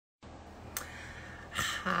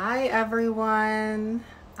Hi, everyone.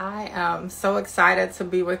 I am so excited to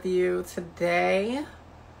be with you today.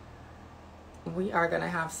 We are going to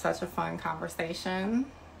have such a fun conversation.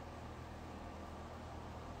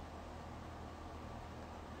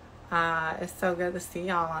 It's so good to see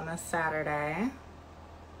y'all on this Saturday.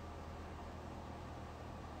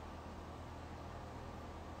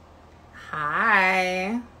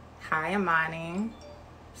 Hi. Hi, Imani.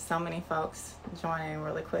 So many folks joining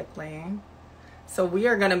really quickly. So we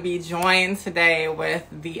are going to be joined today with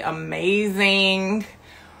the amazing,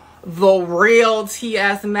 the real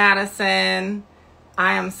T.S. Madison.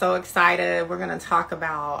 I am so excited. We're going to talk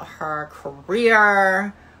about her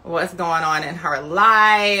career, what's going on in her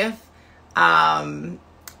life, and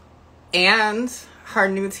her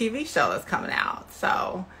new TV show that's coming out.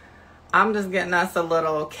 So I'm just getting us a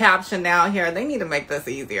little caption down here. They need to make this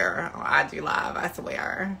easier on IG Live, I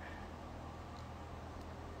swear.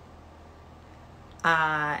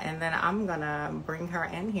 And then I'm gonna bring her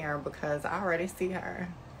in here because I already see her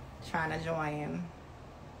trying to join.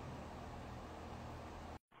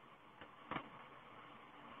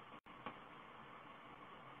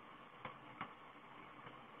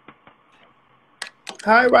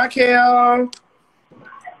 Hi, Raquel.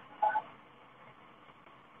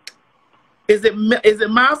 Is it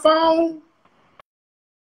my phone?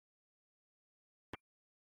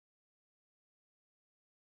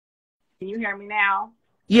 Can you hear me now?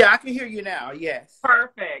 Yeah, I can hear you now. Yes.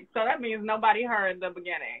 Perfect. So that means nobody heard the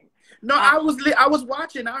beginning. No, I was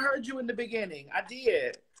watching. I heard you in the beginning. I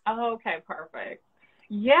did. Okay, perfect.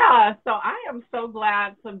 Yeah, so I am so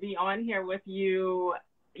glad to be on here with you.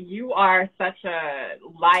 You are such a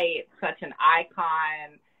light, such an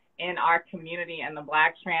icon in our community, in the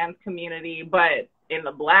Black trans community, but in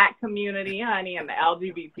the Black community, honey, in the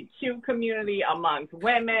LGBTQ community, amongst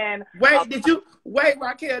women. Wait,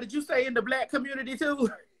 Raquel, did you say in the Black community too?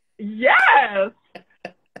 Yes.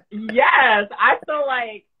 Yes. I feel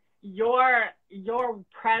like your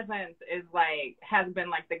presence is has been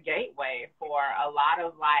the gateway for a lot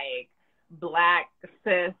of Black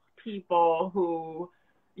cis people who,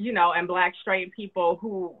 and Black straight people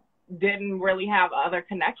who didn't really have other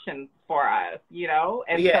connections for us,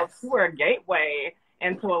 and yes. So you were a gateway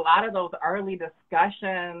into a lot of those early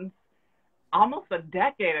discussions almost a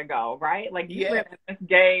decade ago, right? You've been in this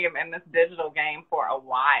game and this digital game for a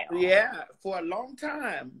while. Yeah, for a long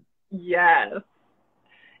time. Yes.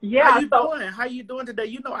 Yeah. How you doing today?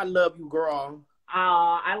 You know I love you, girl.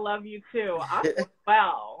 I love you too.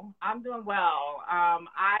 I'm doing well. I'm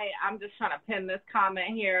just trying to pin this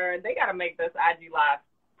comment here. They got to make this IG Live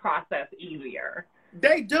process easier.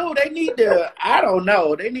 They do. They need to. I don't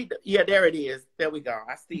know. They need to. Yeah, there it is. There we go.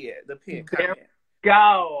 I see it. The pin comment. There we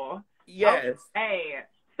go. Yes. Okay.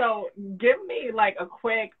 So give me a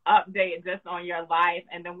quick update just on your life,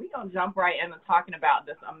 and then we're going to jump right into talking about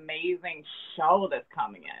this amazing show that's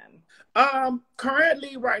coming in.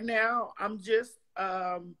 Currently right now, I'm just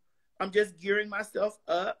gearing myself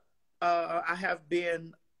up. I have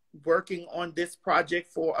been working on this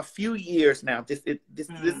project for a few years now. This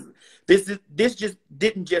just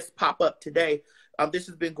didn't just pop up today. This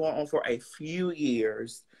has been going on for a few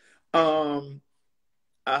years.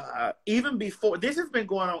 Even before this has been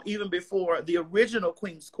going on, even before the original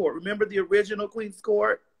Queen's Court. Remember the original Queen's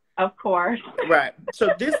Court? Of course. Right. So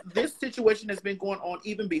this situation has been going on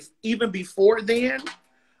even before then.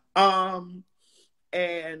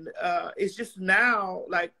 And it's just now,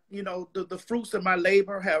 the fruits of my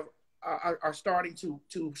labor are starting to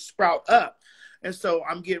sprout up, and so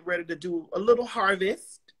I'm getting ready to do a little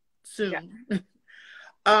harvest soon.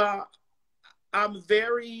 Yeah. I'm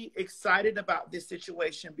very excited about this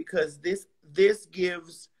situation because this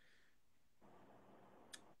gives.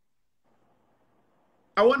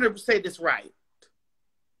 I want to say this right.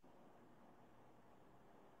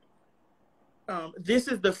 This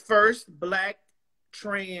is the first Black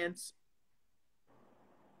trans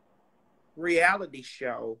reality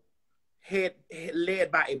show led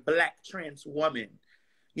by a Black trans woman,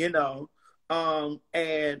 and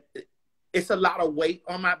it's a lot of weight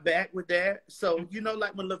on my back with that. So,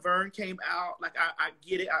 when Laverne came out, I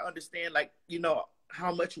get it. I understand,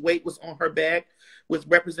 how much weight was on her back with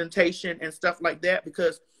representation and stuff like that.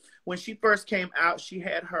 Because when she first came out, she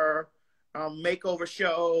had her makeover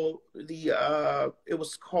show. It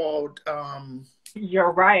was called...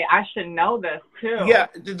 You're right. I should know this too. Yeah,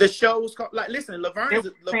 the show was called. Listen, Laverne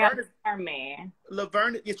is Transform Me.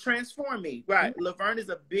 Laverne is Transform Me, right? Mm-hmm. Laverne is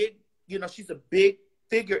a big, she's a big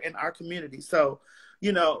figure in our community. So,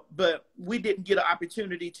 but we didn't get an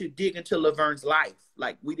opportunity to dig into Laverne's life.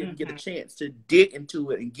 We didn't get a chance to dig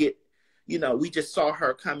into it and get, we just saw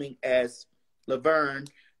her coming as Laverne,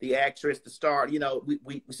 the actress, the star, you know,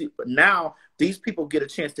 we see, but now these people get a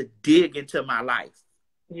chance to dig into my life.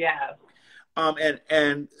 Yeah.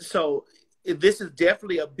 And so this is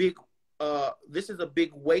definitely a big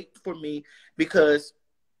weight for me because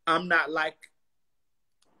I'm not like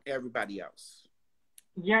everybody else.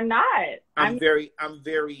 You're not. I'm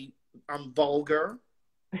vulgar.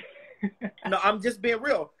 No, I'm just being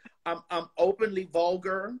real. I'm openly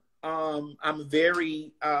vulgar. I'm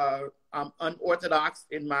very I'm unorthodox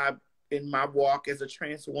in my walk as a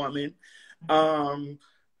trans woman. I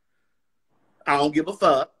don't give a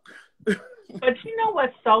fuck. But you know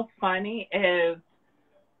what's so funny is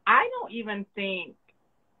I don't even think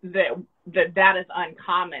that is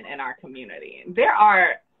uncommon in our community. There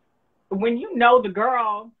are, when you know the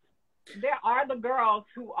girls, there are the girls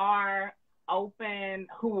who are open,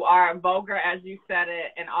 who are vulgar, as you said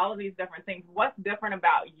it, and all of these different things. What's different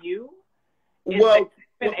about you is that you've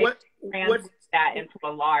been able to translate that into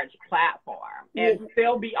a large platform and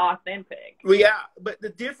still be authentic. Yeah, but the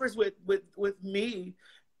difference with me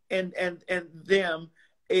and them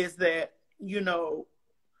is that, you know,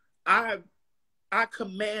 I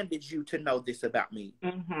commanded you to know this about me.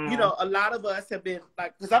 Mm-hmm. You know, a lot of us have been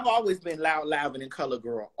like, because I've always been loud, and in color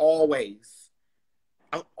girl. Always.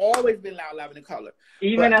 I've always been loud, and in color.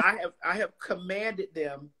 Even but I have commanded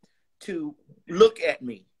them to look at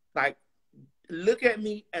me. Like, look at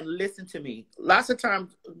me and listen to me. Lots of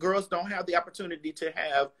times girls don't have the opportunity to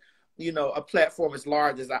have, you know, a platform as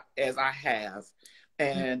large as I have.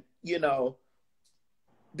 And, you know,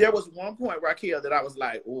 there was one point, Raquel, that I was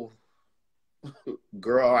like, oh,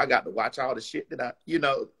 girl, I got to watch all the shit that I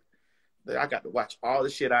got to watch all the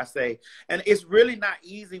shit I say. And it's really not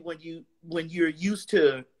easy when you're used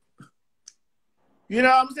to, you know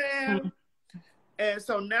what I'm saying? Mm-hmm. And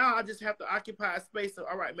so now I just have to occupy a space of,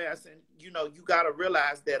 all right, Madison, you know, you got to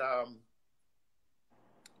realize that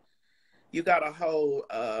you got a whole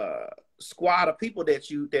squad of people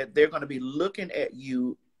that they're going to be looking at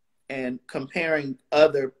you and comparing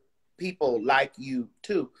other people like you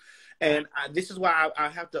too. And this is why I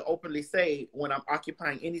have to openly say, when I'm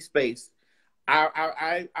occupying any space,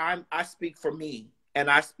 I speak for me, and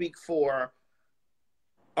I speak for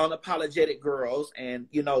unapologetic girls, and,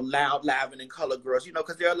 you know, loud, and in color girls. You know,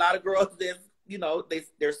 because there are a lot of girls that, you know,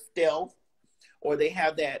 they're stealth, or they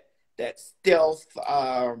have that stealth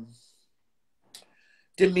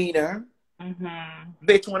demeanor. Mm-hmm.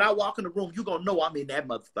 Bitch, when I walk in the room, you gonna know I'm in that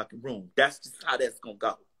motherfucking room. That's just how that's gonna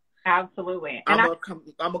go. Absolutely. And I'm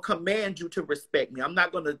gonna command you to respect me. I'm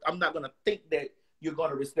not gonna think that you're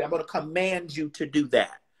gonna respect. I'm gonna command you to do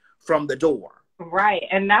that from the door. Right.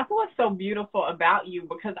 And that's what's so beautiful about you,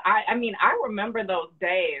 because I mean, I remember those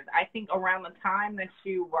days. I think around the time that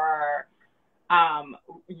you were,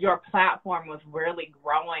 your platform was really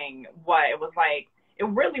growing. It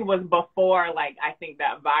really was before, like, I think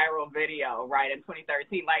that viral video, right, in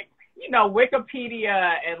 2013. Like, you know,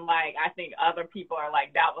 Wikipedia and, like, I think other people are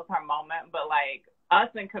like, that was her moment. But, like, us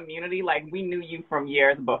in community, like, we knew you from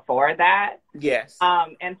years before that. Yes.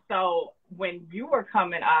 And so when you were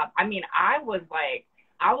coming up, I mean, I was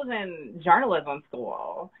in journalism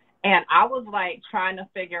school, and I was, like, trying to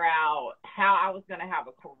figure out how I was going to have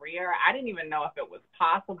a career. I didn't even know if it was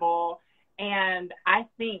possible. And I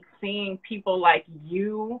think seeing people like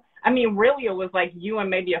you, I mean, really, it was like you and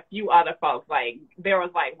maybe a few other folks. Like, there was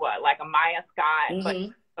like a Maya Scott, mm-hmm. but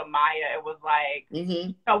the Maya, it was like,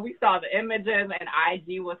 mm-hmm. So we saw the images, and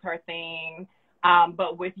IG was her thing.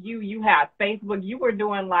 But with you, you had Facebook. You were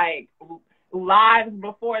doing like lives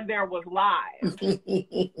before there was live.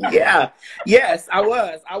 Yeah. Yes, I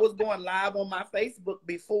was. I was going live on my Facebook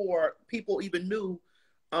before people even knew,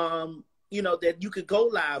 you know, that you could go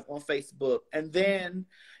live on Facebook. And then,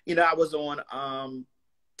 you know, I was on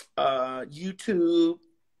YouTube,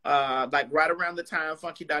 like right around the time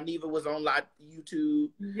Funky Dineva was on live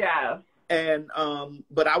YouTube. Yeah. And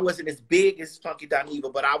but I wasn't as big as Funky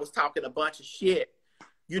Dineva, but I was talking a bunch of shit.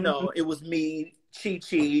 You know, mm-hmm. It was me,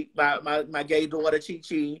 Chi, my gay daughter,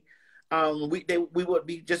 Chi. We would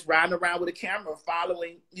be just riding around with a camera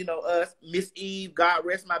following, you know, us, Miss Eve, God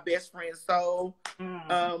rest my best friend's soul.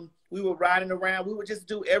 Mm. We were riding around. We would just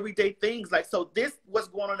do everyday things. Like, so this, what's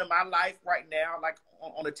going on in my life right now, like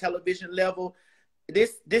on a television level,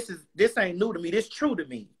 this ain't new to me. This true to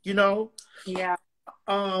me, you know? Yeah.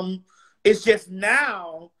 It's just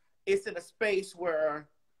now it's in a space where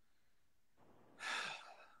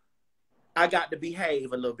I got to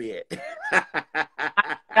behave a little bit.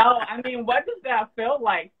 No, I mean, what does that feel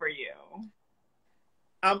like for you?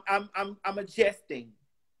 I'm adjusting.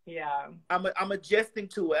 Yeah. I'm adjusting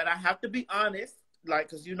to it. And I have to be honest, like,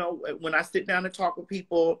 because, you know, when I sit down and talk with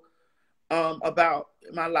people, about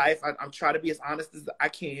my life. I'm trying to be as honest as I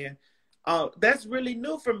can. That's really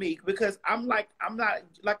new for me because I'm not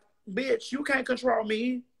like, bitch, you can't control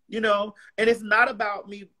me, you know? And it's not about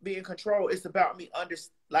me being controlled. It's about me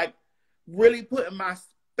really putting my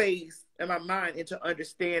space and my mind into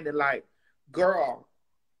understanding, like, girl,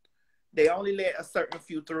 they only let a certain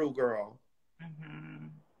few through, girl. Mm-hmm.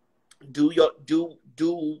 Do your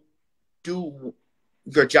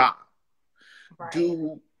job. Right.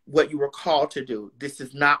 Do what you were called to do. This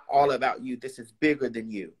is not all about you. This is bigger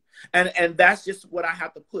than you. And that's just what I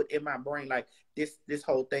have to put in my brain. Like, this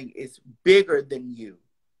whole thing is bigger than you.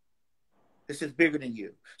 This is bigger than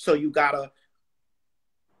you. So you gotta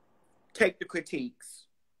take the critiques,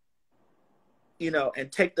 you know,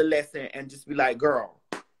 and take the lesson and just be like, girl,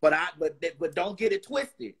 but don't get it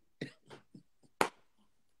twisted.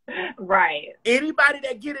 Right. Anybody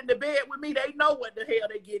that get into bed with me, they know what the hell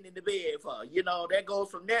they getting into bed for. You know, that goes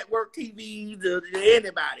from network TV to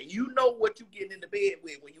anybody. You know what you getting into bed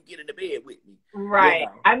with when you get into bed with me. Right. You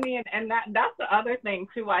know? I mean, and that's the other thing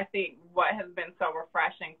too. I think what has been so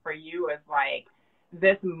refreshing for you is like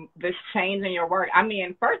this change in your work. I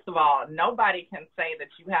mean, first of all, nobody can say that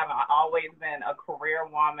you haven't always been a career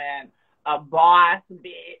woman, a boss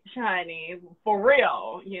bitch, honey, for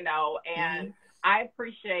real, you know, and mm-hmm. I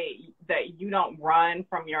appreciate that you don't run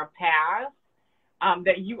from your past,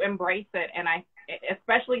 that you embrace it. And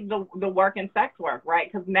especially the work in sex work,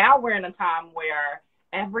 right? Because now we're in a time where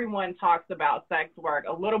everyone talks about sex work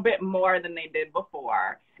a little bit more than they did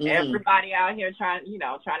before. Mm-hmm. Everybody out here trying to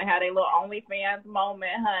have their little OnlyFans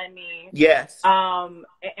moment, honey. Yes.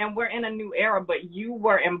 And we're in a new era, but you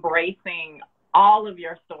were embracing all of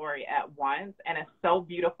your story at once. And it's so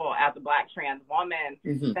beautiful as a Black trans woman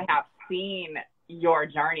mm-hmm. to have seen your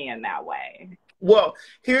journey in that way. Well,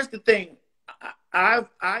 here's the thing. I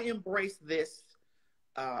embrace this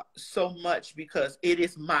so much because it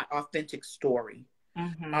is my authentic story.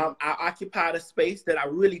 Mm-hmm. I occupied a space that I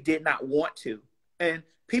really did not want to. And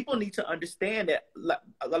people need to understand that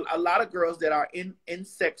a lot of girls that are in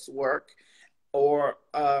sex work or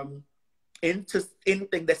into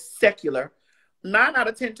anything that's secular, 9 out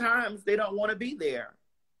of 10 times, they don't want to be there.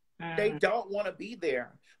 Mm-hmm. They don't want to be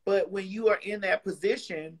there. But when you are in that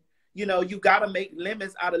position, you know, you got to make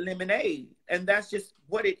lemons out of lemonade. And that's just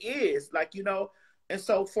what it is. Like, you know, and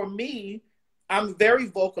so for me, I'm very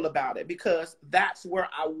vocal about it because that's where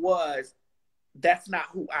I was. That's not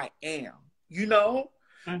who I am, you know?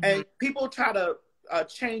 Mm-hmm. And people try to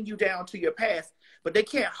chain you down to your past, but they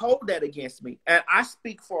can't hold that against me. And I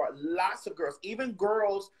speak for lots of girls, even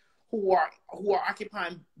girls who are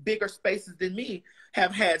occupying bigger spaces than me,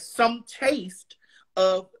 have had some taste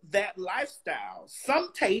of that lifestyle.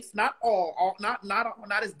 Some taste, not all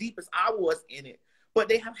not as deep as I was in it, but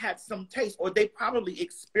they have had some taste, or they probably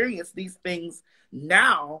experience these things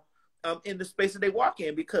now in the space that they walk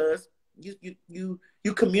in, because you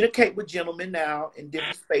communicate with gentlemen now in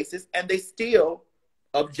different spaces, and they still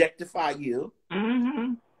objectify you.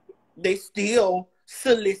 Mm-hmm. They still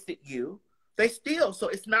solicit you. They still, so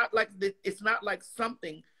it's not like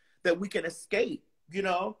something that we can escape, you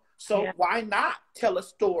know? So yeah. Why not tell a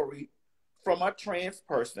story from a trans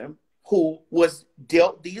person who was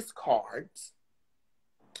dealt these cards,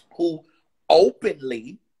 who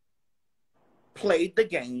openly played the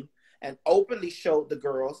game and openly showed the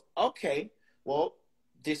girls, okay, well,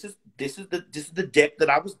 this is the deck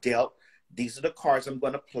that I was dealt. These are the cards I'm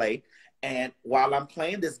going to play, and while I'm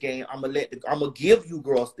playing this game, I'm gonna give you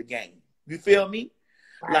girls the game. You feel me?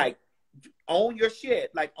 Right. Like, own your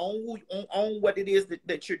shit. Like, own what it is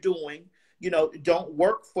that you're doing. You know, don't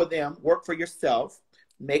work for them. Work for yourself.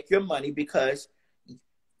 Make your money, because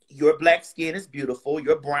your Black skin is beautiful.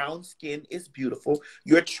 Your brown skin is beautiful.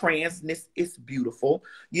 Your transness is beautiful.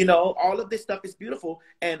 You know, all of this stuff is beautiful.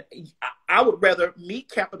 And I would rather me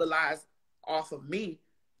capitalize off of me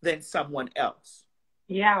than someone else.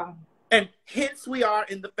 Yeah. And hence we are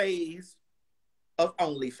in the phase of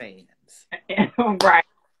OnlyFans. Right.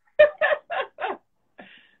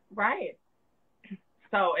 Right.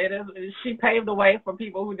 So it is. She paved the way for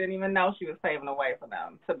people who didn't even know she was paving the way for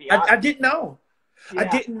them. To be honest, I didn't know. Yeah. I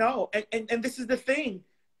didn't know. And this is the thing.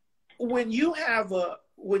 When you have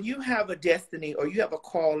a destiny, or you have a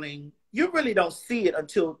calling, you really don't see it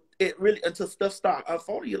until stuff starts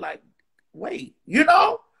unfolding. You're like, wait, you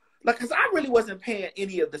know, like, because I really wasn't paying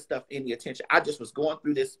any of the stuff any attention. I just was going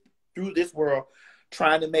through this world,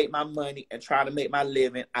 trying to make my money and trying to make my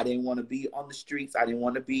living. I didn't want to be on the streets. I didn't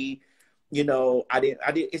want to be, you know, I didn't,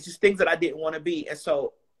 it's just things that I didn't want to be. And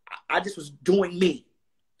so I just was doing me.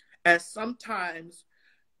 And sometimes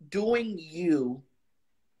doing you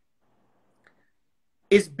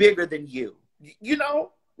is bigger than you. You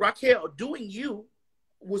know, Raquel, doing you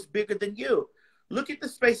was bigger than you. Look at the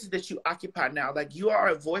spaces that you occupy now. Like, you are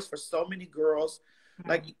a voice for so many girls.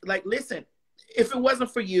 Like, listen, if it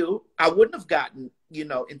wasn't for you, I wouldn't have gotten, you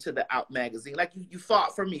know, into the Out magazine. Like, you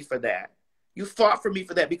fought for me for that. You fought for me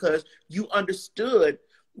for that because you understood,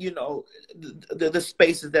 you know, the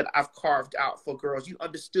spaces that I've carved out for girls. You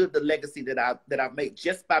understood the legacy that I've made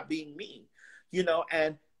just by being me, you know,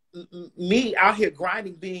 and me out here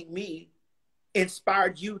grinding, being me,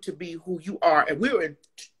 inspired you to be who you are. And we were in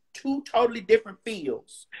two totally different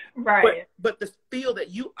fields. Right. But the field that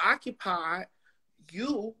you occupied,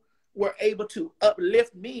 you were able to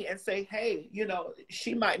uplift me and say, hey, you know,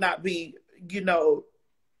 she might not be, you know,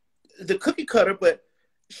 the cookie cutter, but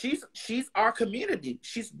she's our community.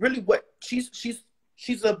 She's really what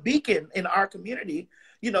she's a beacon in our community,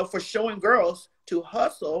 you know, for showing girls to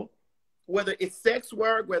hustle, whether it's sex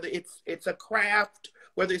work, whether it's a craft,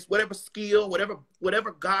 whether it's whatever skill,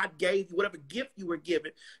 whatever God gave you, whatever gift you were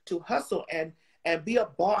given, to hustle and be a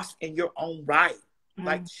boss in your own right. Mm-hmm.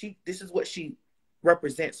 Like, this is what she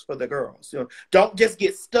represents for the girls. You know, don't just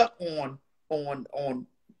get stuck on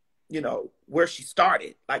you know, where she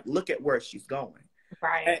started. Like, look at where she's going.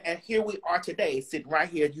 Right. And here we are today, sitting right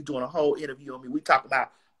here, you doing a whole interview on me. We talk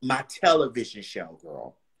about my television show,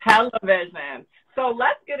 girl. Television. So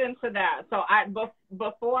let's get into that. So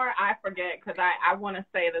before I forget, because I want to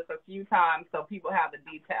say this a few times so people have the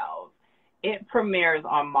details. It premieres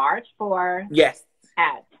on March 4th. Yes.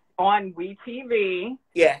 On WeTV.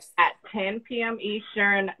 Yes. At 10 p.m.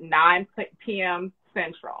 Eastern, 9 p.m.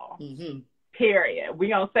 Central. Mm-hmm. Period. We're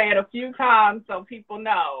going to say it a few times so people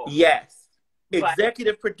know. Yes.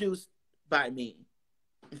 Executive produced by me.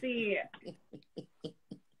 See.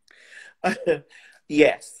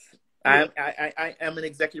 Yes. I am an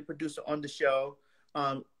executive producer on the show.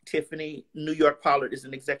 Tiffany New York Pollard is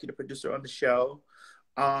an executive producer on the show.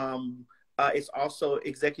 It's also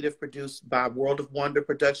executive produced by World of Wonder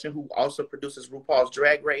Production, who also produces RuPaul's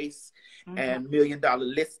Drag Race and $1 Million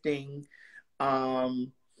Listing.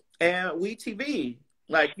 And WeTV.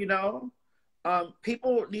 Like, you know,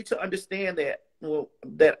 people need to understand that,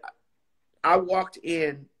 that I walked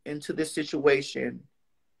into this situation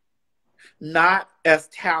not as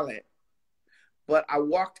talent, but I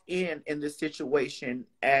walked in this situation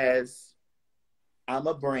as, I'm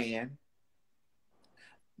a brand.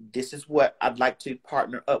 This is what I'd like to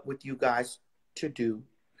partner up with you guys to do.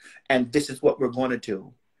 And this is what we're going to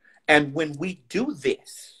do. And when we do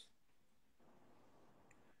this,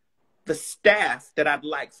 the staff that I'd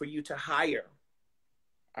like for you to hire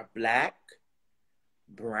are Black,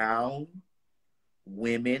 brown,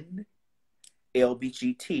 women,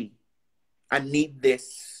 LBGT. I need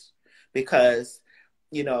this because,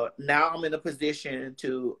 you know, now I'm in a position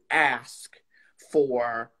to ask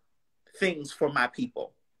for things for my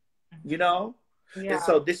people, you know? Yeah. And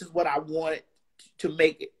so this is what I wanted to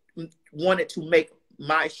make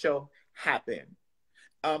my show happen.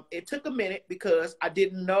 It took a minute because I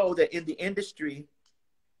didn't know that in the industry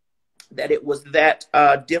that it was that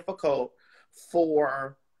difficult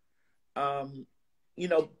for, you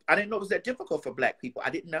know, I didn't know it was that difficult for Black people. I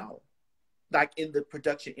didn't know. Like, in the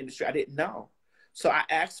production industry, I didn't know. So I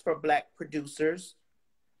asked for Black producers.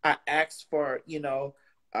 I asked for, you know,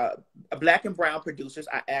 Black and brown producers.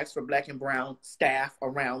 I asked for Black and brown staff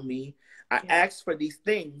around me. I asked for these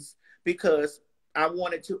things because I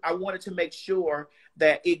wanted to make sure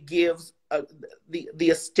that it gives the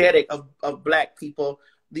aesthetic of Black people,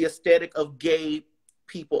 the aesthetic of gay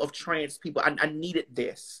people, of trans people. I needed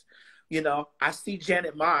this. You know, I see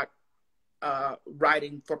Janet Mock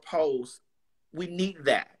writing for Pose. We need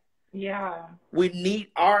that. Yeah. We need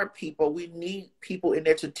our people. We need people in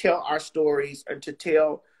there to tell our stories and to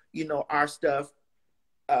tell, you know, our stuff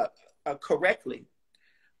correctly.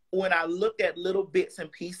 When I looked at little bits and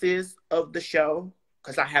pieces of the show,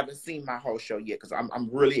 because I haven't seen my whole show yet, because I'm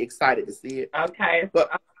really excited to see it. Okay.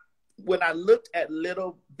 But when I looked at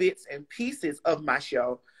little bits and pieces of my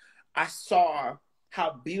show, I saw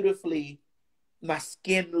how beautifully my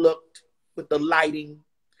skin looked with the lighting,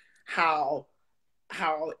 how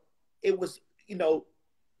it was, you know,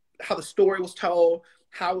 how the story was told,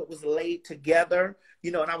 how it was laid together,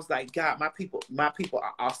 you know, and I was like, God, my people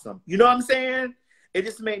are awesome. You know what I'm saying? It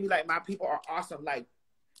just made me like, my people are awesome. Like,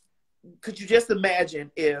 could you just imagine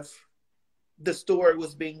if the story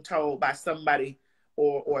was being told by somebody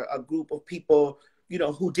or a group of people, you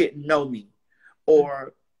know, who didn't know me,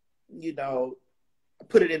 or, you know,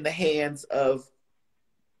 put it in the hands of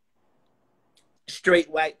straight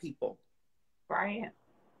white people. Right.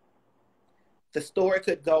 The story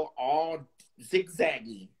could go all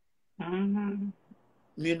zigzaggy. Mm-hmm.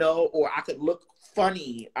 you know, or I could look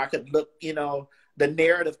funny. I could look, you know, the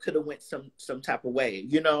narrative could have went some type of way,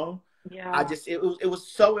 you know. Yeah. It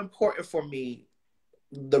was so important for me,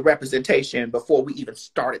 the representation, before we even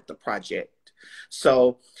started the project.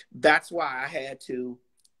 So that's why I had to.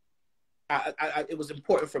 It was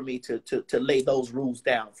important for me to lay those rules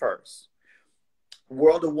down first.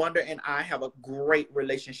 World of Wonder and I have a great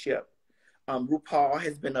relationship. RuPaul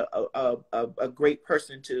has been a great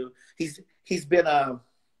person to. He's been a.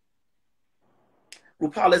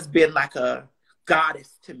 RuPaul has been like a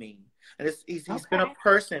goddess to me, and he's been a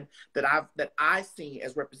person that I seen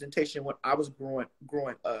as representation when I was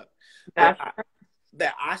growing up.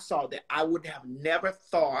 That I saw that I would have never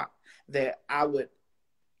thought that I would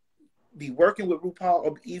be working with RuPaul,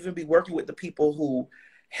 or even be working with the people who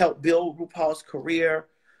helped build RuPaul's career.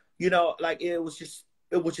 You know, like it was just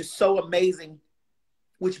so amazing.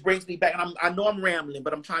 Which brings me back, and I know I'm rambling,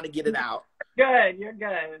 but I'm trying to get it out. Good, you're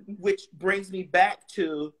good. Which brings me back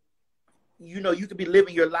to, you know, you could be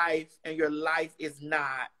living your life, and your life is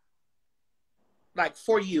not like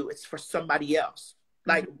for you; it's for somebody else.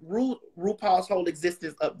 Like RuPaul's whole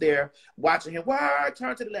existence up there, watching him. Why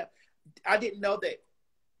turn to the left? I didn't know that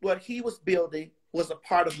what he was building was a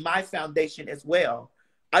part of my foundation as well.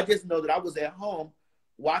 I just know that I was at home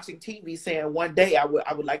watching TV, saying one day I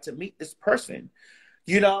would like to meet this person.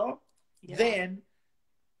 You know, yeah.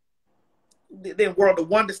 Then World of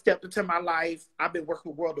Wonder stepped into my life. I've been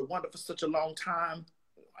working with World of Wonder for such a long time.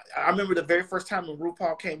 I remember the very first time when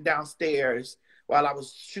RuPaul came downstairs while I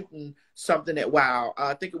was shooting something at WOW.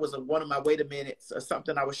 I think it was one of my Wait a Minutes or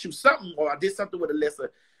something. I was shooting something, or I did something with Alyssa,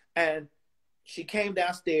 and she came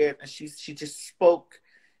downstairs and she just spoke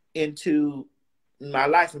into my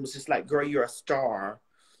life and was just like, "Girl, you're a star."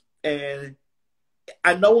 And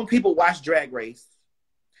I know when people watch Drag Race,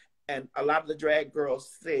 and a lot of the drag girls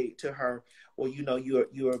say to her, "Well, you know,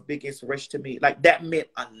 you're a big inspiration to me." Like, that meant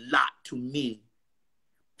a lot to me,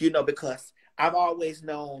 you know, because I've always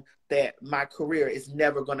known that my career is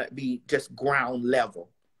never going to be just ground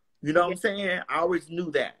level. You know what I'm saying? I always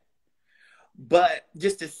knew that. But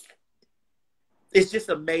it's just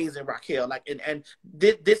amazing, Raquel. Like, and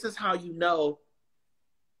this is how you know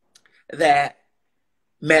that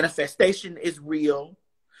manifestation is real.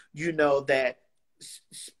 You know that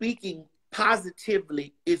speaking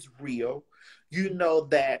positively is real. You know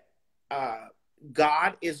that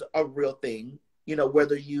God is a real thing. You know,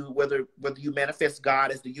 whether you manifest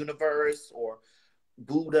God as the universe, or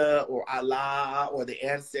Buddha, or Allah, or the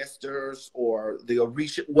ancestors, or the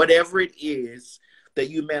Orisha, whatever it is that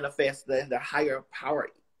you manifest the higher power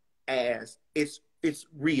as, it's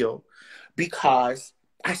real, because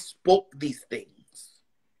I spoke these things.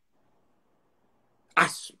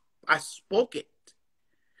 I spoke it.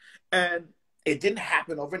 And it didn't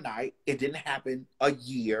happen overnight. It didn't happen a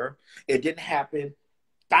year. It didn't happen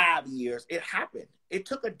 5 years. It happened. It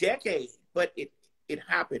took a decade, but it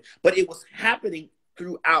happened. But it was happening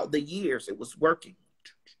throughout the years. It was working.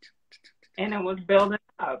 And it was building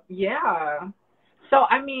up. Yeah. So,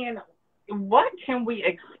 I mean, what can we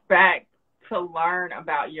expect to learn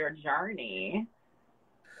about your journey?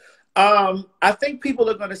 I think people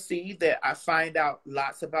are going to see that I find out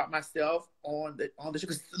lots about myself on the show,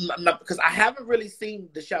 because I haven't really seen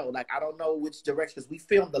the show. Like, I don't know which direction, because we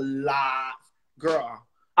filmed a lot, girl.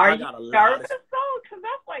 Are you nervous though? Because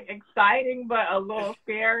that's like exciting, but a little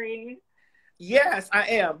scary. Yes, I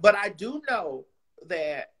am. But I do know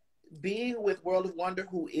that being with World of Wonder,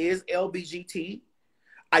 who is LBGT,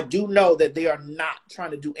 I do know that they are not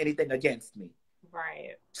trying to do anything against me.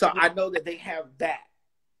 Right. So I know that they have that.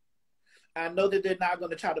 I know that they're not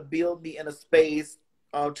going to try to build me in a space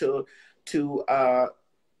to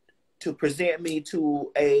present me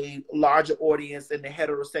to a larger audience in the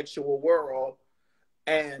heterosexual world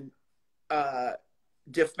and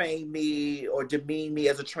defame me or demean me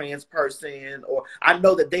as a trans person. Or I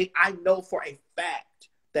know for a fact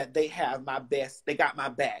that they have my best. They got my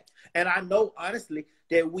back, and I know honestly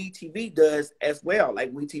that WeTV does as well.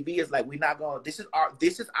 Like, WeTV is like, we're not going. This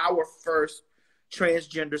is our first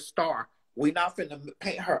transgender star. We're not finna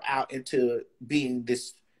paint her out into being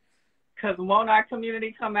this. Because won't our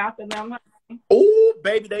community come after them? Oh,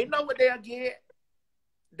 baby, they know what they'll get.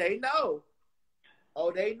 They know.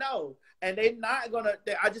 Oh, they know. And they're not gonna.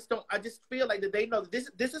 I just feel like that they know that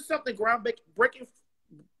this is something groundbreaking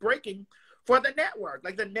for the network.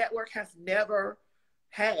 Like, the network has never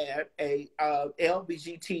had a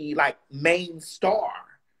LBGT like main star.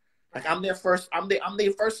 Like, I'm their first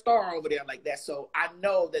star over there like that. So I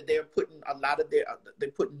know that they're putting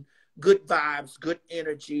they're putting good vibes, good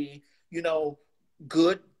energy, you know,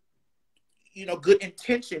 good good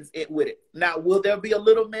intentions with it. Now, will there be a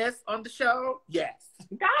little mess on the show? Yes.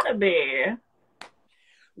 Gotta be.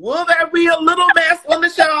 Will there be a little mess on the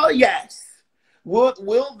show? Yes.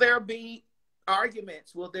 Will there be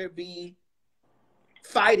arguments? Will there be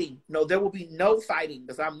fighting? No, there will be no fighting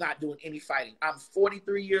because I'm not doing any fighting. I'm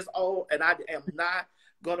 43 years old and I am not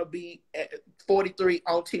going to be at 43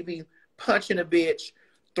 on TV punching a bitch,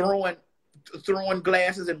 throwing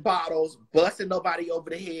glasses and bottles, busting nobody over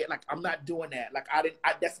the head. Like, I'm not doing that. Like,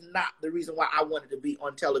 that's not the reason why I wanted to be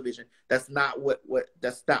on television. That's not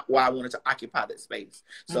that's not why I wanted to occupy that space.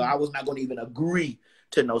 So I was not going to even agree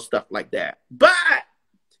to no stuff like that. But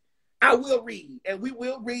I will read, and we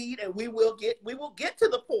will read, and we will get to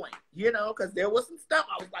the point, because there was some stuff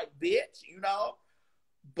I was like, bitch,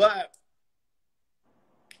 but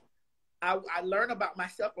I learned about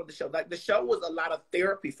myself on the show. Like, the show was a lot of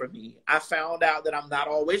therapy for me. I found out that I'm not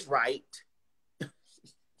always right.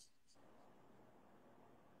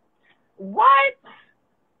 What?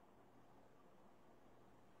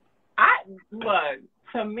 Look,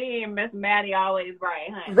 to me, Miss Maddie always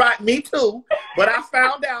right, honey. Right, me too. But I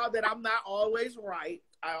found out that I'm not always right.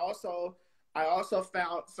 I also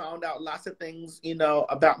found out lots of things,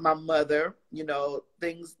 about my mother,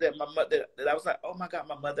 things that my mother, that I was like, oh my God,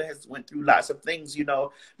 my mother has went through lots of things,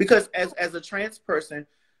 because as a trans person,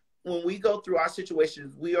 when we go through our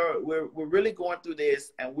situations, we're really going through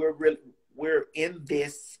this, and we're in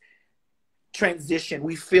this transition.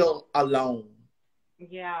 We feel alone.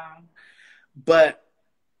 Yeah. But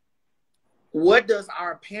what does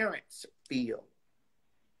our parents feel?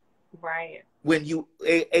 Right. When you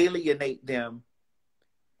alienate them,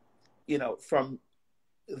 from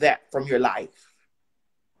your life.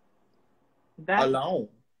 That's alone.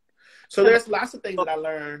 So there's lots of things that I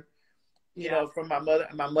learned, from my mother.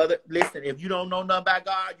 And my mother, listen, if you don't know nothing about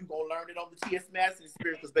God, you're going to learn it on the T.S. Madison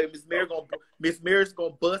experience, because baby, Miss Mary's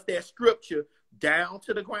going to bust that scripture down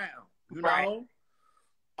to the ground, Right.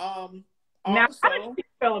 Now, how did you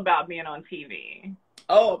feel about being on TV?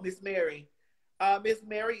 Oh, Miss Mary. Miss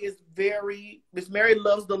Mary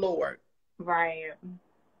loves the Lord. Right.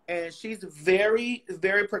 And she's very,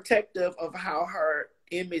 very protective of how her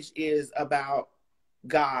image is about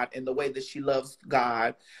God, and the way that she loves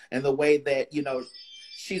God, and the way that,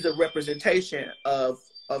 she's a representation of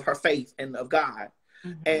her faith and of God.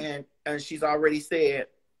 Mm-hmm. And she's already said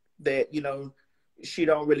that, she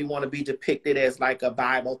don't really want to be depicted as like a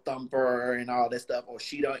Bible thumper and all that stuff, or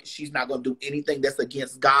she's not going to do anything that's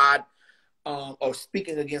against God, or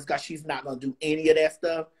speaking against God. She's not going to do any of that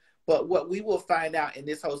stuff. But what we will find out in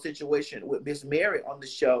this whole situation with Miss Mary on the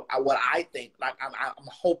show, what I think, like I'm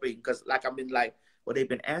hoping, because like I've been like, well, they've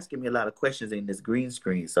been asking me a lot of questions in this green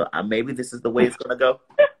screen, so maybe this is the way it's going to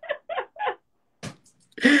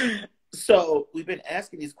go. So we've been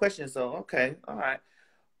asking these questions, so okay, all right.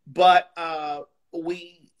 But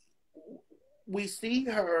we see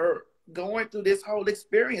her going through this whole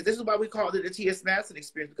experience. This is why we called it a T.S. Madison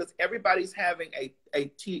experience, because everybody's having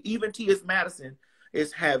even T.S. Madison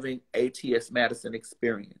is having a T.S. Madison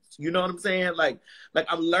experience. You know what I'm saying? Like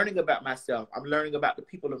I'm learning about myself. I'm learning about the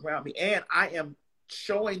people around me. And I am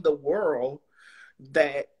showing the world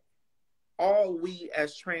that all we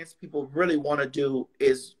as trans people really want to do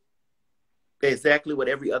is exactly what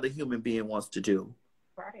every other human being wants to do.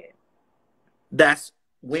 Right. That's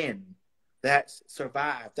win. That's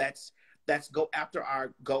survive. That's go after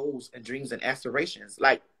our goals and dreams and aspirations.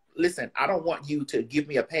 Like, listen, I don't want you to give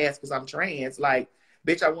me a pass because I'm trans. Like,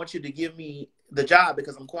 bitch, I want you to give me the job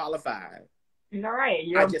because I'm qualified. All right.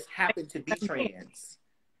 I just happen to be trans.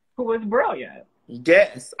 Who was brilliant.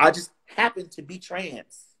 Yes. I just happen to be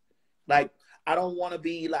trans. Like, I don't want to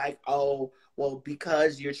be like, oh, well,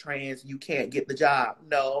 because you're trans, you can't get the job.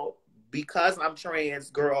 No, because I'm trans,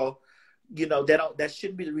 girl, that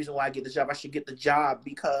shouldn't be the reason why I get the job. I should get the job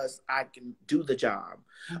because I can do the job.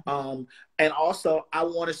 Mm-hmm. And also, I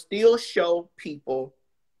want to still show people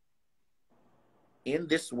in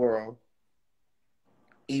this world,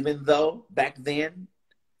 even though back then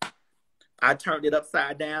I turned it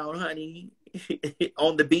upside down, honey,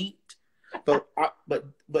 on the beat. But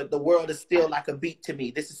the world is still like a beat to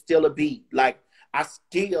me. This is still a beat. Like, I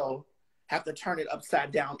still have to turn it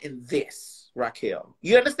upside down in this, Raquel.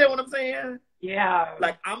 You understand what I'm saying? Yeah.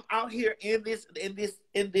 Like, I'm out here in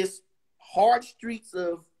this hard streets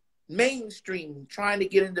of mainstream, trying to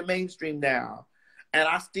get into mainstream now, and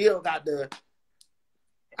I still got the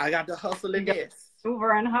hustle in this.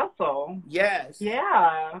 Uber and hustle. Yes.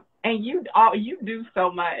 Yeah. And you do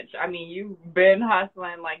so much. I mean, you've been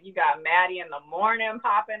hustling. Like, you got Maddie in the Morning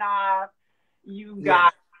popping off. You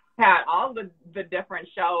got had all the different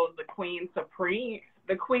shows, the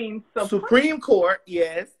The Queen's Supreme Court,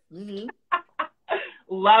 yes. Mm-hmm.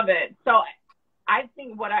 Love it. So I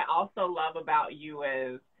think what I also love about you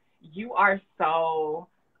is you are so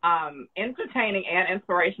entertaining and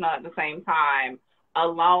inspirational at the same time,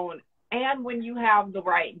 alone, and when you have the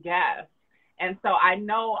right guests. And so I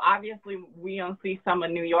know, obviously, we don't see some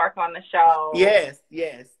of New York on the show. Yes.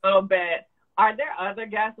 A little bit. Are there other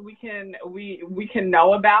guests we can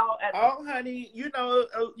know about? Oh, honey, you know,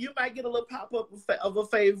 you might get a little pop up of a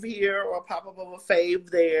fave here or a pop up of a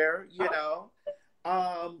fave there. You know,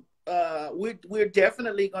 we're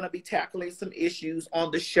definitely going to be tackling some issues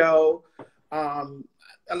on the show.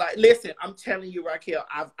 Like, listen, I'm telling you, Raquel,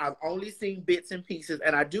 I've only seen bits and pieces,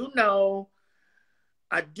 and I do know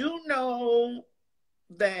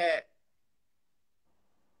that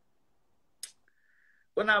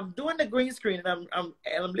when I'm doing the green screen and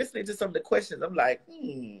I'm listening to some of the questions, I'm like,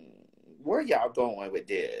 where y'all going with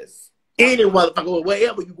this? Any motherfucker,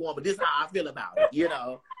 wherever you going, but this is how I feel about it, you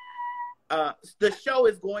know. The show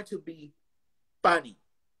is going to be funny.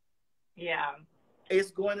 Yeah.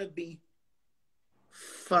 It's going to be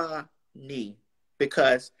funny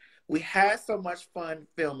because we had so much fun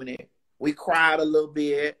filming it. We cried a little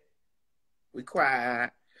bit. We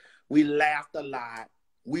cried. We laughed a lot.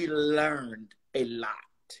 We learned a lot.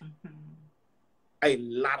 Mm-hmm. A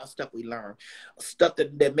lot of stuff we learned. Stuff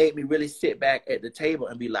that made me really sit back at the table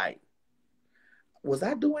and be like, was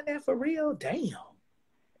I doing that for real? Damn.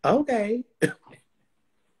 Okay.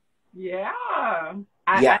 Yeah.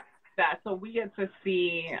 I like that. So we get to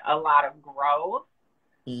see a lot of growth.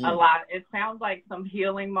 Mm-hmm. It sounds like some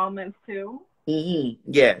healing moments too. Mm-hmm.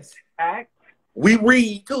 Yes. Right? We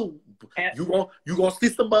read too. You gonna see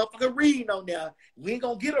some motherfucking reading on there. We ain't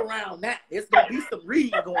gonna get around that. It's gonna be some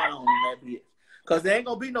reading going on in that bitch. Cause there ain't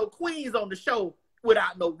gonna be no queens on the show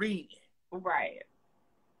without no reading. Right.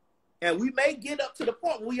 And we may get up to the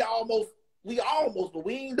point where we almost, but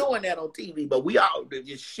we ain't doing that on TV. But we all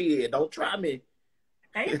just shit. Don't try me.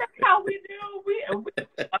 Ain't that how we do? We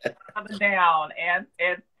up and down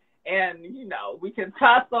and you know, we can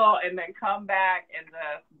tussle and then come back and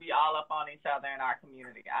just be all up on each other in our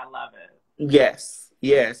community. I love it.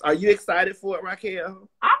 Yes. Are you excited for it, Raquel?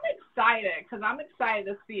 I'm excited because I'm excited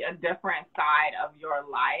to see a different side of your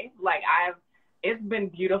life. Like it's been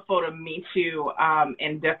beautiful to meet you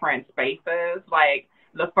in different spaces. Like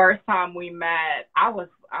the first time we met, I was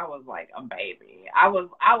like a baby. I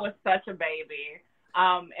was such a baby.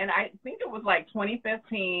 And I think it was like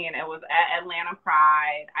 2015. It was at Atlanta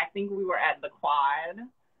Pride. I think we were at the Quad.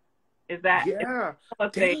 Is that? Yeah.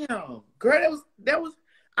 Damn. Girl, that was.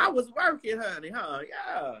 I was working, honey. Huh?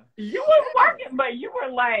 Yeah. You was working, but you were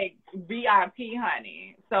like VIP,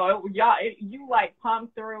 honey. So you like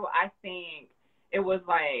pumped through. I think it was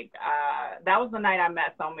like that was the night I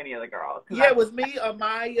met so many of the girls. Yeah, it was me,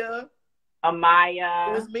 Amaya.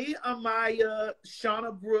 It was me, Amaya,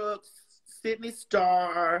 Shauna Brooks, Sydney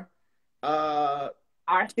Starr,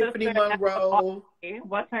 Tiffany Monroe.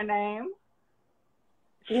 What's her name?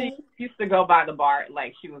 She used to go by the bar,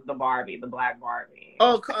 like she was the Barbie, the Black Barbie.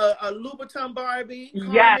 Oh, Louboutin Barbie.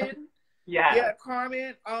 Carmen. Yes. Yeah,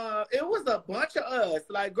 Carmen. It was a bunch of us.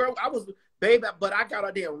 Like, girl, I was baby, but I got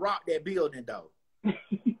out there and rocked that building though.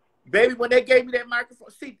 Baby, when they gave me that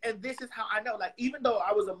microphone, see, and this is how I know. Like, even though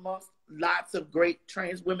I was amongst lots of great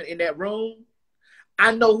trans women in that room,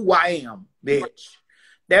 I know who I am, bitch.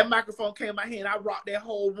 That microphone came in my hand. I rocked that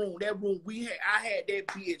whole room. That room I had that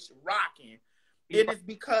bitch rocking. It is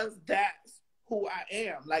because that's who I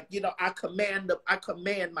am. Like, you know, I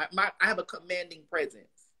have a commanding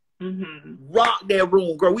presence. Mm-hmm. Rock that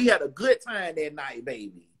room, girl. We had a good time that night,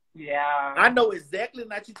 baby. Yeah. I know exactly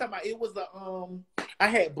what you're talking about. It was I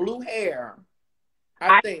had blue hair.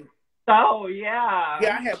 I think. So, yeah.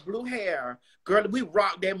 Yeah, I had blue hair. Girl, we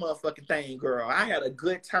rocked that motherfucking thing, girl. I had a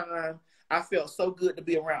good time. I felt so good to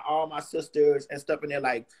be around all my sisters and stuff in there.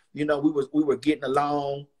 Like, you know, we were getting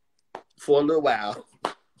along for a little while.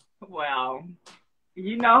 Well,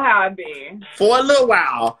 you know how it be. For a little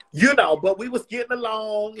while, you know, but we was getting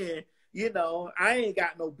along and, you know, I ain't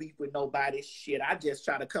got no beef with nobody. Shit, I just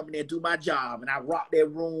try to come in there and do my job. And I rocked that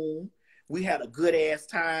room. We had a good ass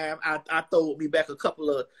time. I throwed me back a couple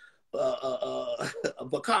of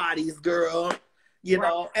Bacardis, girl. You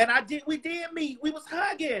know, and we did meet. We was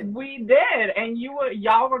hugging. We did. And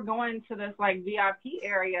y'all were going to this like VIP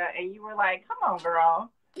area and you were like, come on,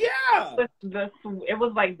 girl. Yeah. It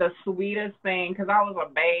was like the sweetest thing because I was a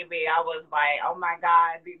baby. I was like, oh my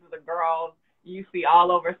God, these are the girls you see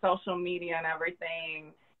all over social media and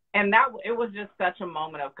everything. And it was just such a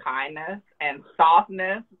moment of kindness and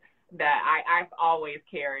softness that I've always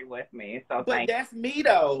carried with me. So but that's me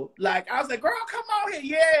though. Like I was like, girl, come on here.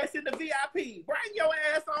 Yes, in the VIP. Bring your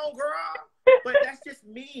ass on, girl. But that's just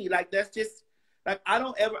me. Like that's just like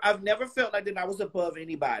I've never felt like that I was above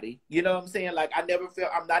anybody. You know what I'm saying? Like I never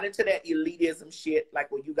felt I'm not into that elitism shit, like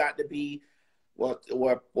where you got to be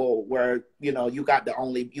where you know you have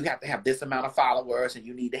to have this amount of followers and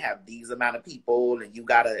you need to have these amount of people and you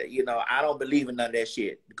gotta, you know, I don't believe in none of that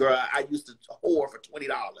shit. Girl, I used to whore for $20.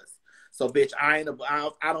 So bitch, I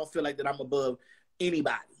don't feel like that I'm above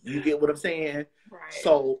anybody. You get what I'm saying? Right.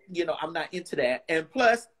 So, you know, I'm not into that. And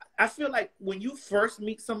plus, I feel like when you first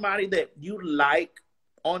meet somebody that you like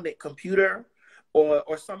on the computer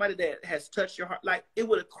or somebody that has touched your heart, like it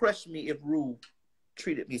would have crushed me if Rue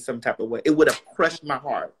treated me some type of way. It would have crushed my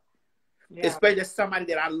heart. Yeah. Especially somebody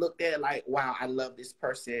that I looked at like, wow, I love this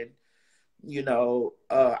person. You know,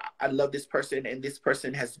 I love this person, and this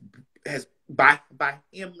person has by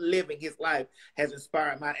him living his life has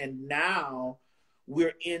inspired mine. And now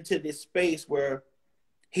we're into this space where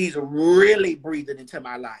he's really breathing into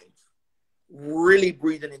my life, really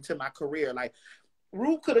breathing into my career. Like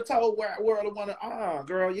Rue could have told World of Wonder,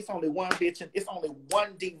 girl, it's only one bitch and it's only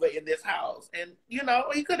one diva in this house. And, you know,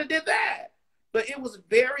 he could have did that. But it was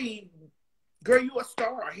very, girl, you a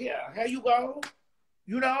star. Here you go.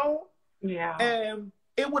 You know? Yeah. And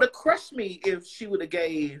it would have crushed me if she would have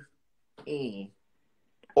gave,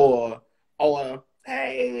 or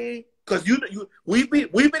hey, because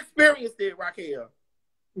we've experienced it, Raquel.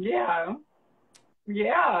 Yeah.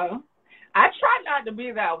 Yeah. I try not to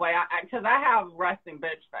be that way because I have resting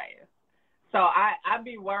bitch face. So I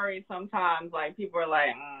be worried sometimes, like, people are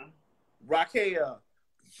like, Raquel,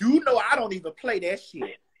 you know I don't even play that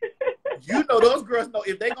shit. You know those girls know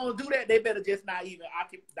if they gonna do that, they better just not even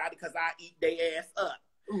occupy because I eat their ass up.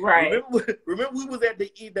 Right. Remember we was at the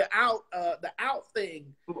out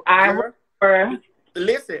thing. I remember.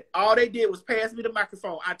 Listen, all they did was pass me the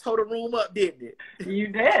microphone. I tore the room up, didn't it? You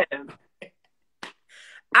did.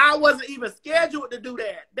 I wasn't even scheduled to do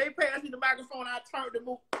that. They passed me the microphone. I turned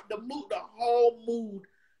the whole mood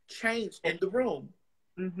changed in the room.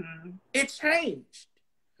 Mm-hmm. It changed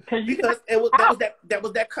because that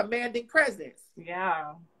was that commanding presence.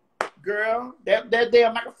 Yeah, girl, that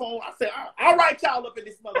damn microphone. I said, all right, y'all up in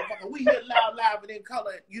this motherfucker. We here loud, live, and in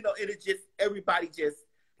color. You know, it just everybody just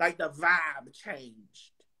like the vibe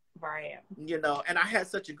changed. Right. You know, and I had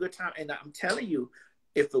such a good time. And I'm telling you,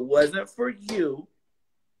 if it wasn't for you.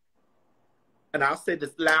 And I'll say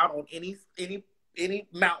this loud on any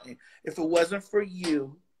mountain. If it wasn't for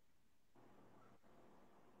you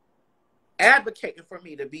advocating for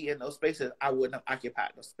me to be in those spaces, I wouldn't have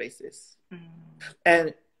occupied those spaces. Mm.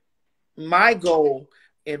 And my goal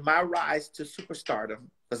in my rise to superstardom,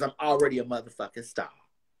 because I'm already a motherfucking star,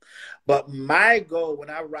 but my goal when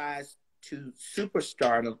I rise to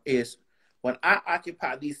superstardom is when I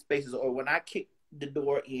occupy these spaces or when I kick the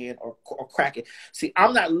door in or crack it. See,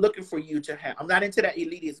 I'm not looking for you to have, I'm not into that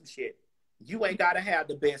elitism shit. You ain't got to have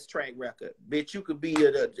the best track record. Bitch, you could be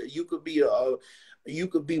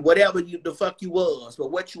whatever the fuck you was,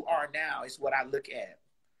 but what you are now is what I look at.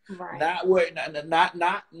 Right. Not where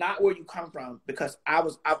you come from, because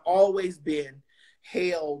I've always been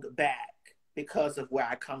held back because of where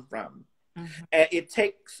I come from. Mm-hmm. And it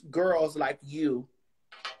takes girls like you,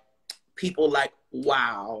 people like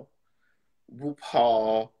Wow,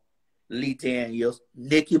 RuPaul, Lee Daniels,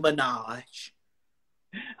 Nicki Minaj.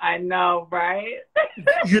 I know, right?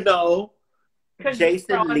 You know,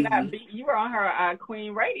 Jason Lee. You were on her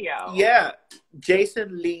Queen Radio. Yeah,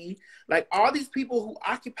 Jason Lee. Like all these people who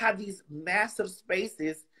occupy these massive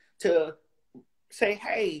spaces to say,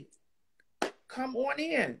 hey, come on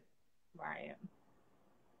in. Right.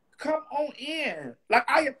 Come on in. Like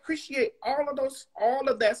I appreciate all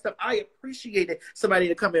of that stuff. I appreciated somebody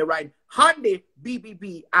to come in writing, Hyundai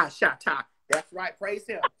BBB Ashata. That's right. Praise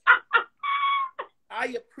him.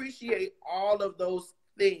 I appreciate all of those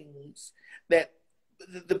things that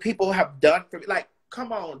the people have done for me. Like,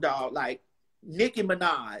 come on, dog. Like Nicki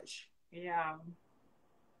Minaj. Yeah.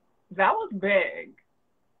 That was big.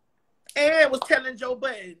 And was telling Joe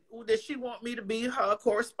Button that she want me to be her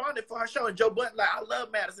correspondent for her show. And Joe Button, like, I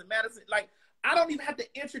love Madison. Madison, like, I don't even have to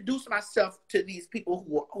introduce myself to these people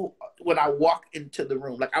who when I walk into the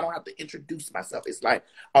room. Like, I don't have to introduce myself. It's like,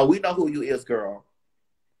 oh, we know who you is, girl.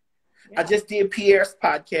 Yeah. I just did Pierre's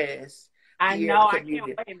podcast. I know. I can't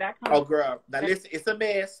wait. Oh, girl. Now, listen, it's a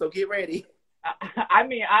mess, so get ready. I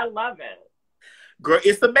mean, I love it. Girl,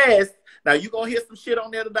 it's a mess. Now, you're going to hear some shit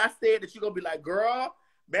on there that I said that you're going to be like, girl,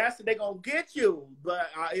 Master, they're going to get you. But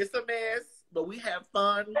it's a mess. But we have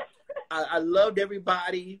fun. I loved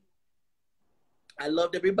everybody. I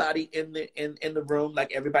loved everybody in the room.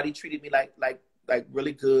 Like everybody treated me like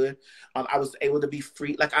really good. I was able to be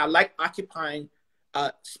free. Like I like occupying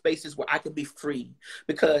spaces where I can be free,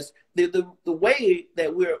 because the way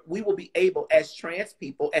that we will be able, as trans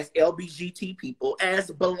people, as LBGT people, as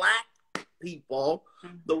Black people,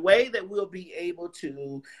 the way that we'll be able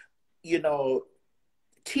to, you know,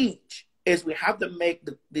 teach is we have to make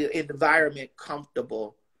the environment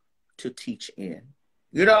comfortable to teach in,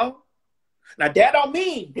 you know? Now, that don't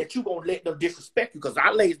mean that you going to let them disrespect you, because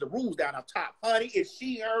I lays the rules down on top. Honey, it's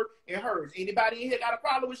she, her, and hers. Anybody in here got a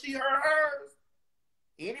problem with she, her, hers?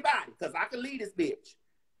 Anybody? Because I can lead this bitch.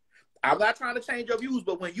 I'm not trying to change your views,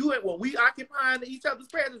 but when we occupying each other's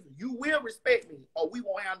presence, you will respect me, or we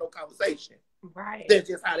won't have no conversation. Right. That's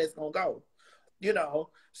just how that's going to go. You know?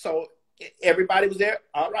 So everybody was there.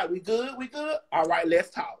 All right, we good? We good? All right, let's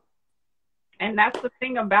talk. And that's the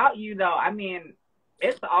thing about you, though. I mean,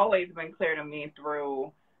 it's always been clear to me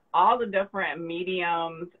through all the different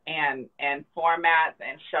mediums and formats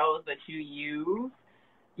and shows that you use,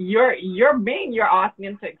 you're being your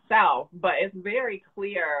authentic self, but it's very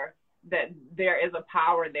clear that there is a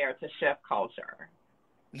power there to shift culture.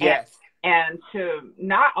 Yes. And to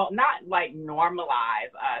not like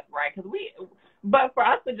normalize us, right? But for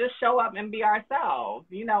us to just show up and be ourselves,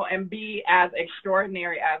 you know, and be as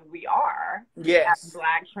extraordinary as we are. Yes. As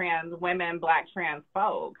Black trans women, Black trans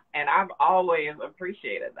folks. And I've always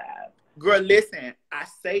appreciated that. Girl, listen, I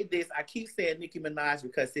say this, I keep saying Nicki Minaj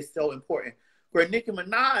because it's so important. Girl, Nicki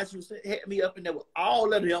Minaj used to hit me up in there with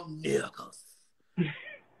all of them niggas.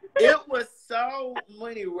 It was so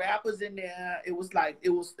many rappers in there. It was,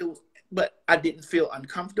 but I didn't feel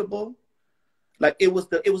uncomfortable. Like it was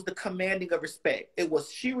the commanding of respect. It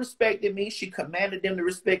was, she respected me. She commanded them to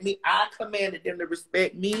respect me. I commanded them to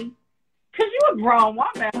respect me. Cause you a grown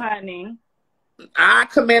woman, honey. I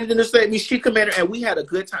commanded them to respect me. She commanded, and we had a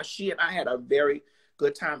good time. She and I had a very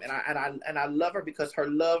good time, and I love her because her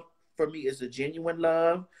love for me is a genuine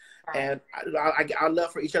love, and our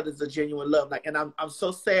love for each other is a genuine love. Like, and I'm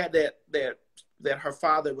so sad that her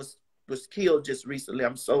father was killed just recently.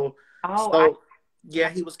 I'm so. Yeah,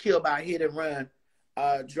 he was killed by a hit and run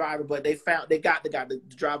driver, but they got the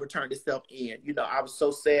driver turned himself in. You know, I was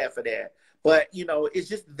so sad for that. But you know, it's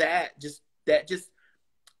just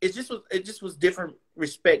it just was different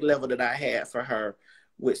respect level that I had for her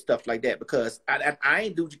with stuff like that, because I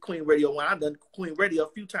ain't do Queen Radio when I done Queen Radio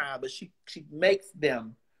a few times, but she makes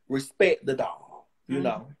them respect the dog, you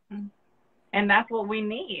know. And that's what we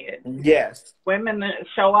need. Yes. Women that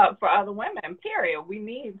show up for other women, period. We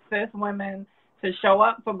need cis women to show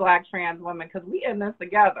up for Black trans women, because we in this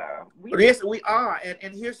together. Yes, we are.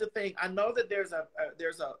 And here's the thing. I know that there's a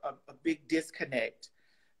big disconnect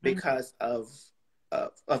because of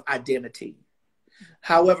identity.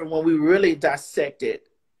 However, when we really dissect it,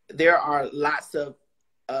 there are lots of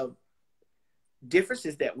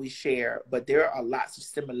differences that we share, but there are lots of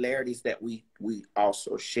similarities that we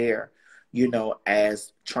also share, you know,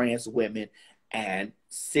 as trans women and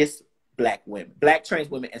cis Black women, Black trans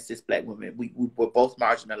women and cis Black women. We were both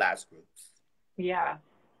marginalized groups. Yeah.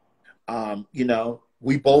 You know,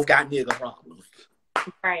 we both got nigga problems.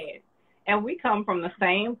 Right. And we come from the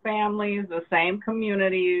same families, the same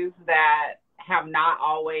communities that have not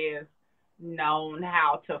always known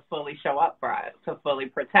how to fully show up for us, to fully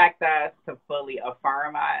protect us, to fully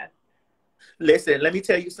affirm us. Listen, let me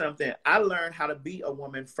tell you something. I learned how to be a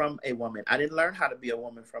woman from a woman. I didn't learn how to be a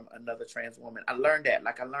woman from another trans woman. I learned that.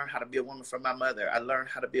 Like, I learned how to be a woman from my mother. I learned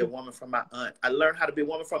how to be a woman from my aunt. I learned how to be a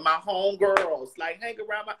woman from my homegirls. Like, hang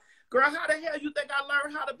around my... Girl, how the hell you think I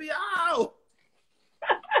learned how to be out?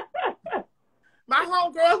 My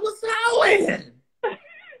homegirls was sewing.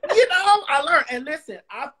 You know, I learned. And listen,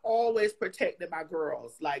 I've always protected my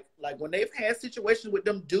girls. Like when they've had situations with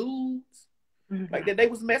them dudes, like that they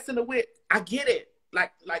was messing with, I get it.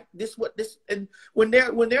 Like this, and when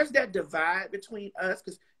there's that divide between us,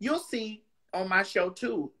 because you'll see on my show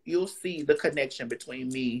too, you'll see the connection between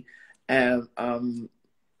me and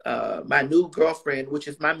my new girlfriend, which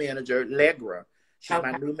is my manager, Legra. She's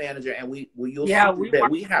my new manager, and we have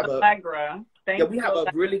Legra. We have a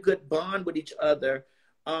really good bond with each other.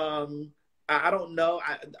 I don't know.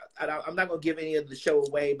 I'm not going to give any of the show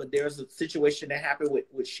away, but there's a situation that happened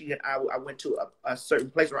with she and I. I went to a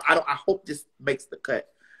certain place where I hope this makes the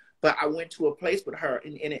cut, but I went to a place with her,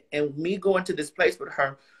 and me going to this place with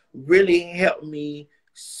her really helped me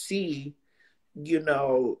see, you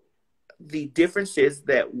know, the differences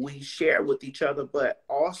that we share with each other, but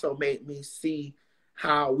also made me see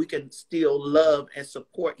how we can still love and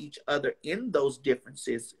support each other in those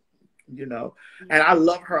differences. You know, and I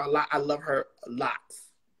love her a lot. I love her lots.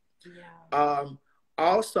 Yeah.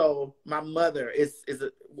 Also, my mother is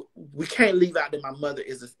we can't leave out that my mother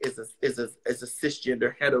is a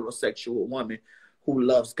cisgender heterosexual woman who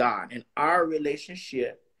loves God, and our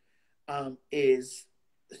relationship is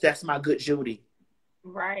that's my good Judy.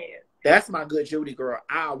 Right. That's my good Judy girl.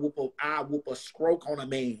 I whoop a stroke on a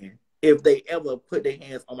man if they ever put their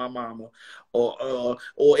hands on my mama, or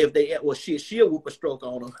if they she'll whoop a stroke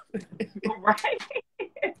on them. Right.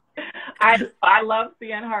 I love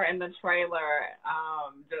seeing her in the trailer,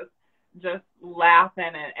 just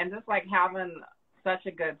laughing and just like having such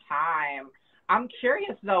a good time. I'm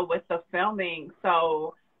curious though with the filming.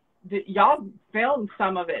 So y'all filmed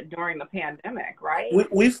some of it during the pandemic, right?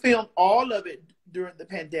 We filmed all of it during the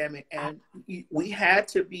pandemic, and we had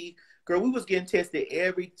to be, girl, we was getting tested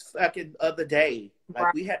every fucking other day. Like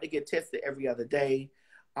Right. we had to get tested every other day,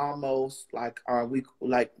 almost. Like we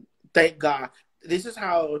like, thank God. This is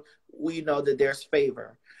how we know that there's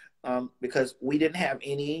favor, because we didn't have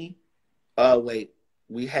any. Wait,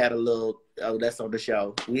 we had a little. Oh, that's on the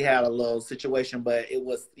show. We had a little situation, but it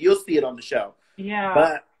was, you'll see it on the show.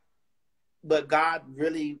 Yeah. But God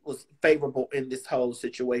really was favorable in this whole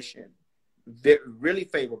situation. Really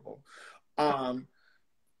favorable. I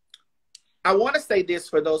want to say this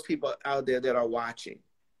for those people out there that are watching.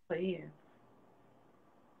 Please.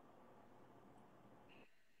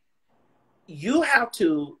 You have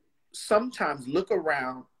to sometimes look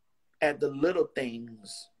around at the little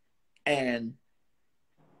things and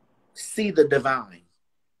see the divine.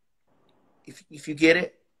 If you get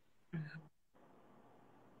it,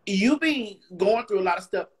 you be going through a lot of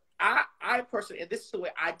stuff. I personally, and this is the way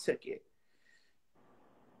I took it,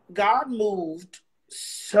 God moved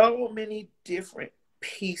so many different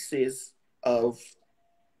pieces of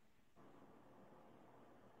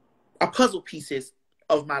puzzle pieces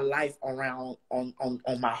of my life around on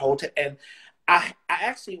my whole and I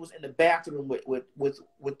actually was in the bathroom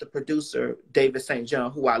with the producer David St.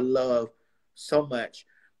 John, who I love so much,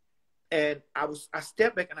 and I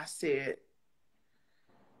stepped back and I said,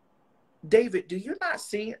 David, do you not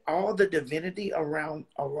see all the divinity around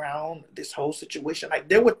this whole situation? Like,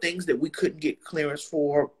 there were things that we couldn't get clearance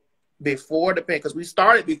for before the pandemic, because we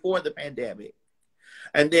started before the pandemic,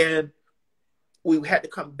 and then we had to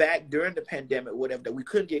come back during the pandemic, whatever, that we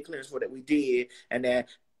couldn't get clearance for, that we did, and that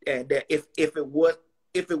if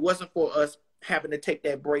it wasn't for us having to take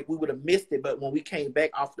that break, we would have missed it. But when we came back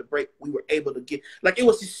off the break, we were able to get, like, it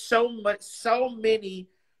was just so many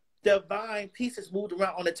divine pieces moved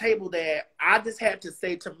around on the table that I just had to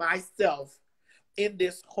say to myself in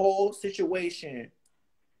this whole situation,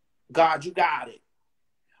 God, you got it.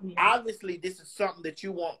 Yeah. Obviously, this is something that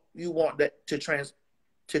you want that to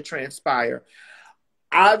transpire.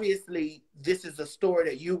 Obviously, this is a story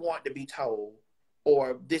that you want to be told,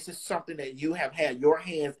 or this is something that you have had your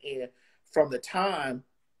hands in from the time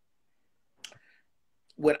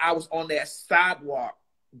when I was on that sidewalk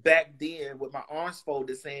back then with my arms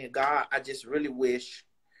folded, saying, God, I just really wish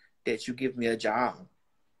that you give me a job.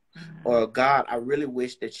 Mm-hmm. Or, God, I really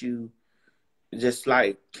wish that you just,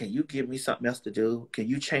 like, can you give me something else to do? Can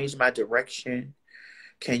you change my direction?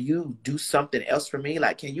 Can you do something else for me?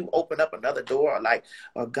 Like, can you open up another door? Like,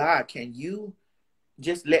 or God, can you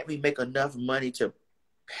just let me make enough money to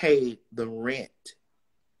pay the rent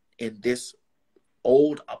in this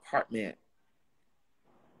old apartment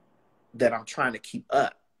that I'm trying to keep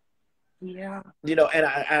up? Yeah. You know, and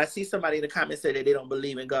I see somebody in the comments say that they don't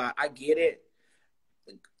believe in God. I get it.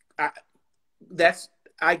 I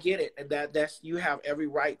get it. And that's, you have every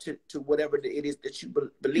right to whatever it is that you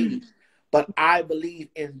believe. But I believe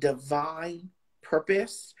in divine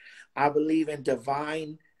purpose. I believe in the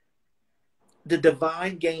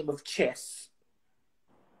divine game of chess.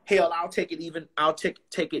 Hell, I'll take it even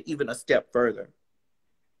a step further.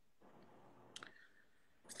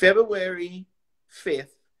 February 5th,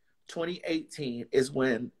 2018 is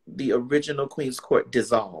when the original Queen's Court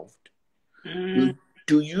dissolved. Mm.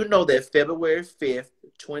 Do you know that February 5th,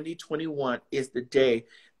 2021 is the day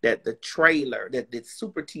that the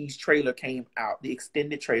Super Tease trailer came out, the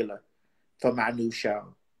extended trailer for my new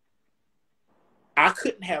show? I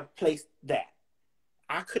couldn't have placed that.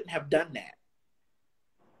 I couldn't have done that.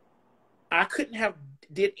 I couldn't have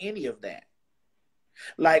did any of that.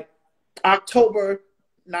 Like October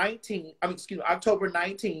 2019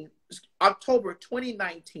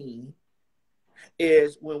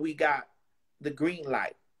 is when we got the green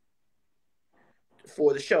light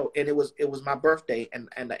for the show, and it was my birthday, and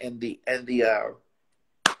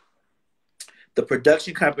the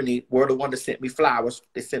production company were the one that sent me flowers.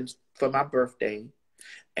 They sent for my birthday,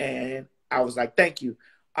 and I was like, thank you.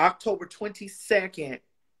 October 22nd,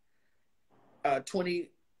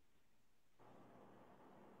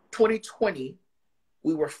 2020,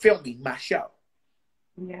 we were filming my show.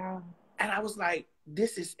 Yeah. And I was like,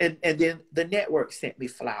 this is, and then the network sent me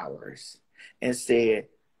flowers and said,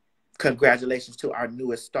 congratulations to our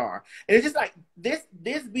newest star. And it's just like,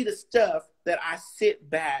 this be the stuff that I sit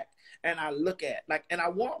back and I look at. Like, and I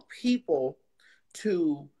want people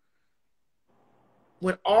to,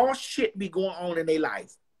 when all shit be going on in their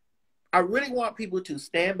life, I really want people to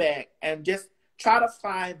stand back and just try to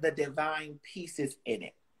find the divine pieces in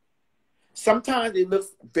it. Sometimes it looks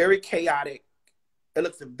very chaotic. It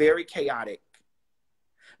looks very chaotic,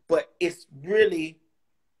 but it's really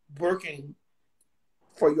working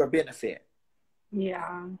for your benefit.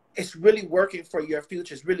 Yeah. It's really working for your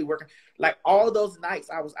future. It's really working. Like all those nights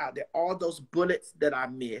I was out there, all those bullets that I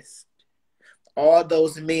missed, all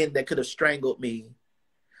those men that could have strangled me,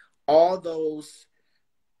 all those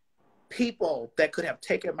people that could have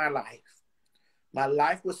taken my life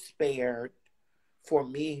was spared for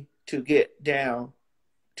me to get down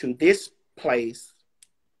to this place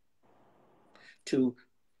to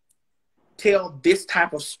tell this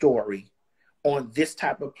type of story on this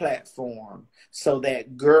type of platform so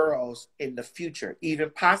that girls in the future, even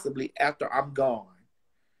possibly after I'm gone,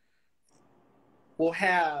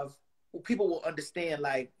 people will understand,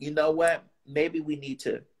 like, you know what, maybe we need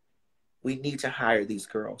to hire these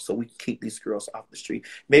girls so we can keep these girls off the street.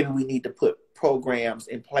 Maybe we need to put programs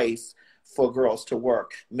in place for girls to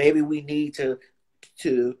work. Maybe we need to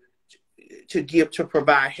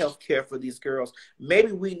provide health care for these girls.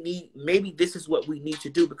 Maybe this is what we need to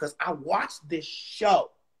do, because I watched this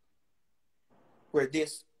show where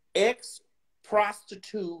this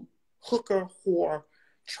ex-prostitute, hooker, whore,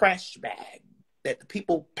 trash bag that the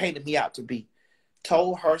people painted me out to be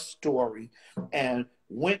told her story and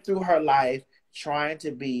went through her life trying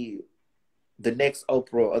to be the next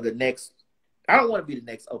Oprah or the next, I don't want to be the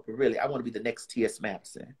next Oprah, really. I want to be the next T.S.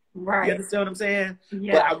 Madison. Right. You understand what I'm saying?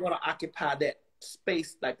 Yeah. But I want to occupy that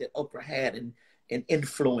space like that Oprah had and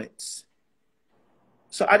influence.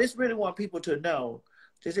 So I just really want people to know,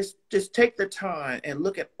 to just take the time and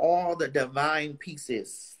look at all the divine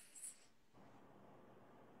pieces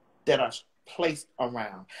that are placed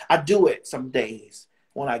around. I do it some days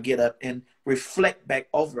when I get up and reflect back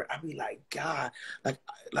over it. I be like, God,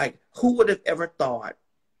 like who would have ever thought?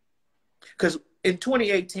 Because in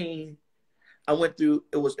 2018, I went through,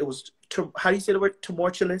 it was, how do you say the word?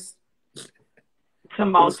 Tumultuous?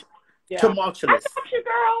 Tumultuous. Yeah. Tumultuous. I got you,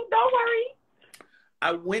 girl. Don't worry.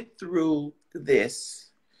 I went through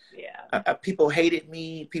this. Yeah. People hated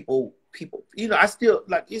me. People, you know, I still,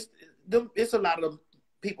 like, it's a lot of them.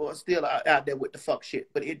 People are still out there with the fuck shit,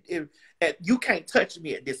 but you can't touch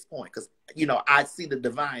me at this point, because, you know, I see the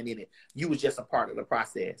divine in it. You was just a part of the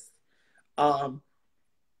process. I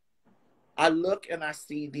look and I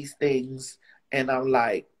see these things and I'm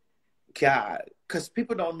like, God, because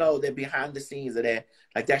people don't know that behind the scenes of that,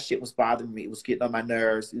 like, that shit was bothering me. It was getting on my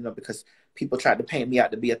nerves, you know, because people tried to paint me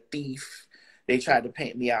out to be a thief. They tried to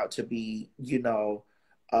paint me out to be, you know,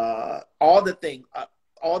 all the things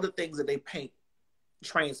that they paint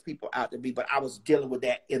trans people out to be, but I was dealing with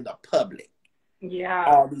that in the public. Yeah.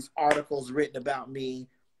 All these articles written about me,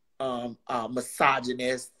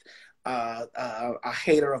 misogynist, a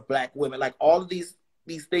hater of Black women, like all of these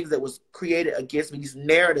things that was created against me, these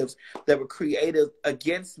narratives that were created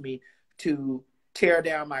against me to tear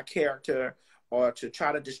down my character or to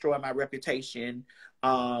try to destroy my reputation.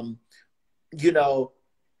 You know,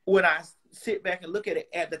 when I sit back and look at it,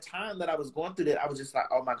 at the time that I was going through that, I was just like,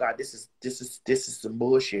 oh my God, this is some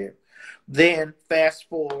bullshit. Then fast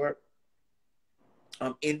forward,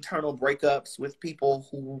 internal breakups with people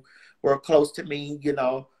who were close to me, you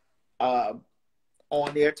know, on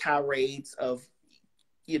their tirades of,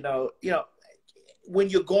 you know, when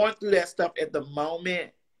you're going through that stuff at the moment,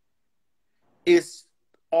 it's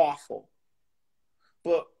awful.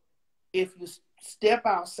 But if you step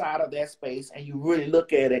outside of that space and you really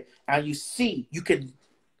look at it and you see, you can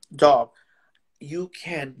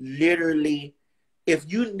literally,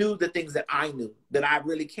 if you knew the things that I knew, that I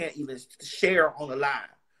really can't even share on the live,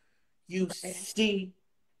 you see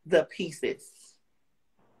the pieces.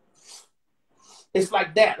 It's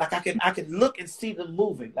like that. Like I can look and see them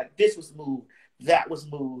moving. Like this was moved, that was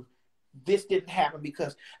moved. This didn't happen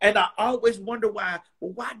because, and I always wonder why.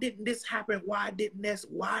 Well, why didn't this happen? Why didn't this?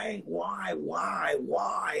 Why? We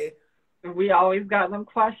always got them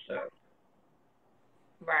questions,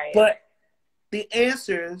 right? But the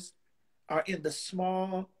answers are in the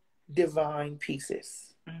small divine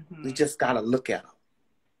pieces. Mm-hmm. We just gotta look at them.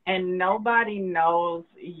 And nobody knows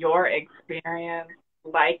your experience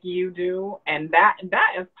like you do, and that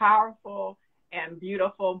is powerful. and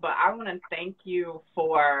beautiful, but I want to thank you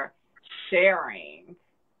for sharing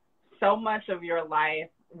so much of your life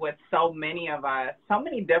with so many of us, so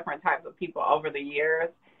many different types of people over the years.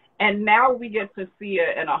 And now we get to see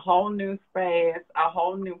it in a whole new space, a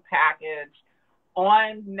whole new package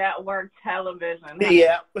on network television.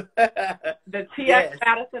 Yeah. The TX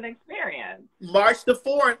Madison experience. March the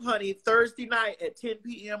 4th, honey, Thursday night at 10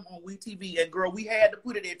 p.m. on WeTV. And girl, we had to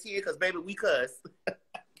put it at 10 because, baby, we cuss.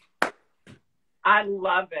 I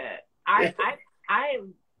love it.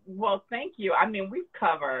 Well, thank you. I mean, we've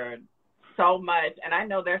covered so much, and I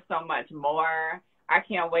know there's so much more. I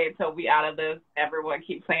can't wait till we out of this. Everyone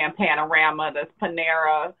keeps saying Panorama, this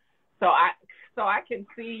Panera. So I can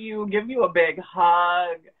see you, give you a big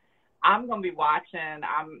hug. I'm going to be watching.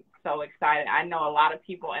 I'm so excited. I know a lot of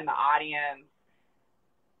people in the audience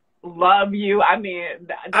love you. I mean,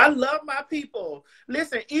 I love my people.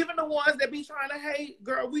 Listen, even the ones that be trying to hate,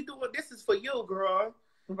 girl, we doing this is for you, girl.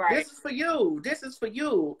 Right. This is for you. This is for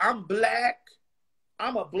you. I'm Black.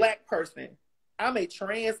 I'm a Black person. I'm a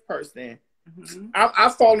trans person. Mm-hmm. I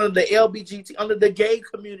fall under the LBGT, under the gay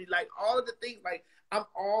community, like all of the things. Like I'm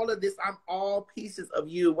all of this. I'm all pieces of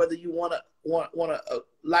you. Whether you want to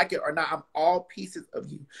like it or not, I'm all pieces of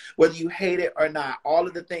you. Whether you hate it or not, all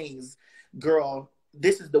of the things, girl.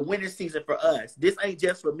 This is the winter season for us. This ain't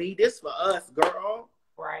just for me. This for us, girl.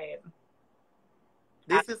 Right.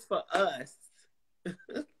 This is for us.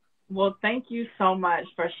 Well, thank you so much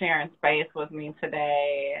for sharing space with me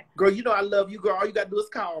today. Girl, you know I love you, girl. All you got to do is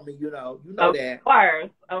call me, you know. You know that.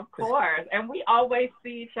 Of course. And we always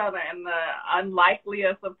see each other in the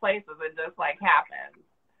unlikeliest of places. It just, like, happens.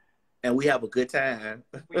 And we have a good time.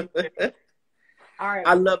 We do. All right.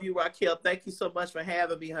 I love you, Raquel. Thank you so much for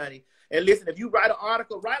having me, honey. And listen, if you write an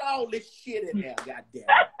article, write all this shit in there, goddamn.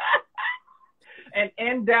 An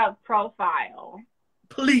in-depth profile.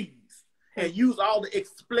 Please. And use all the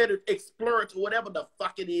exploratory, whatever the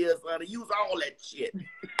fuck it is, honey. Use all that shit.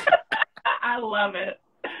 I love it.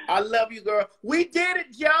 I love you, girl. We did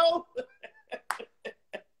it, Joe.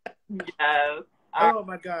 Yes. Oh,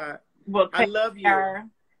 my God. Well, I love you.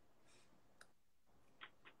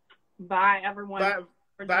 Bye, everyone.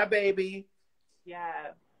 Bye, baby.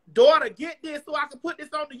 Yes. Daughter, get this so I can put this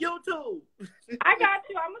on the YouTube. I got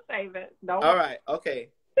you. I'm going to save it. All right. Okay.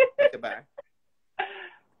 Goodbye.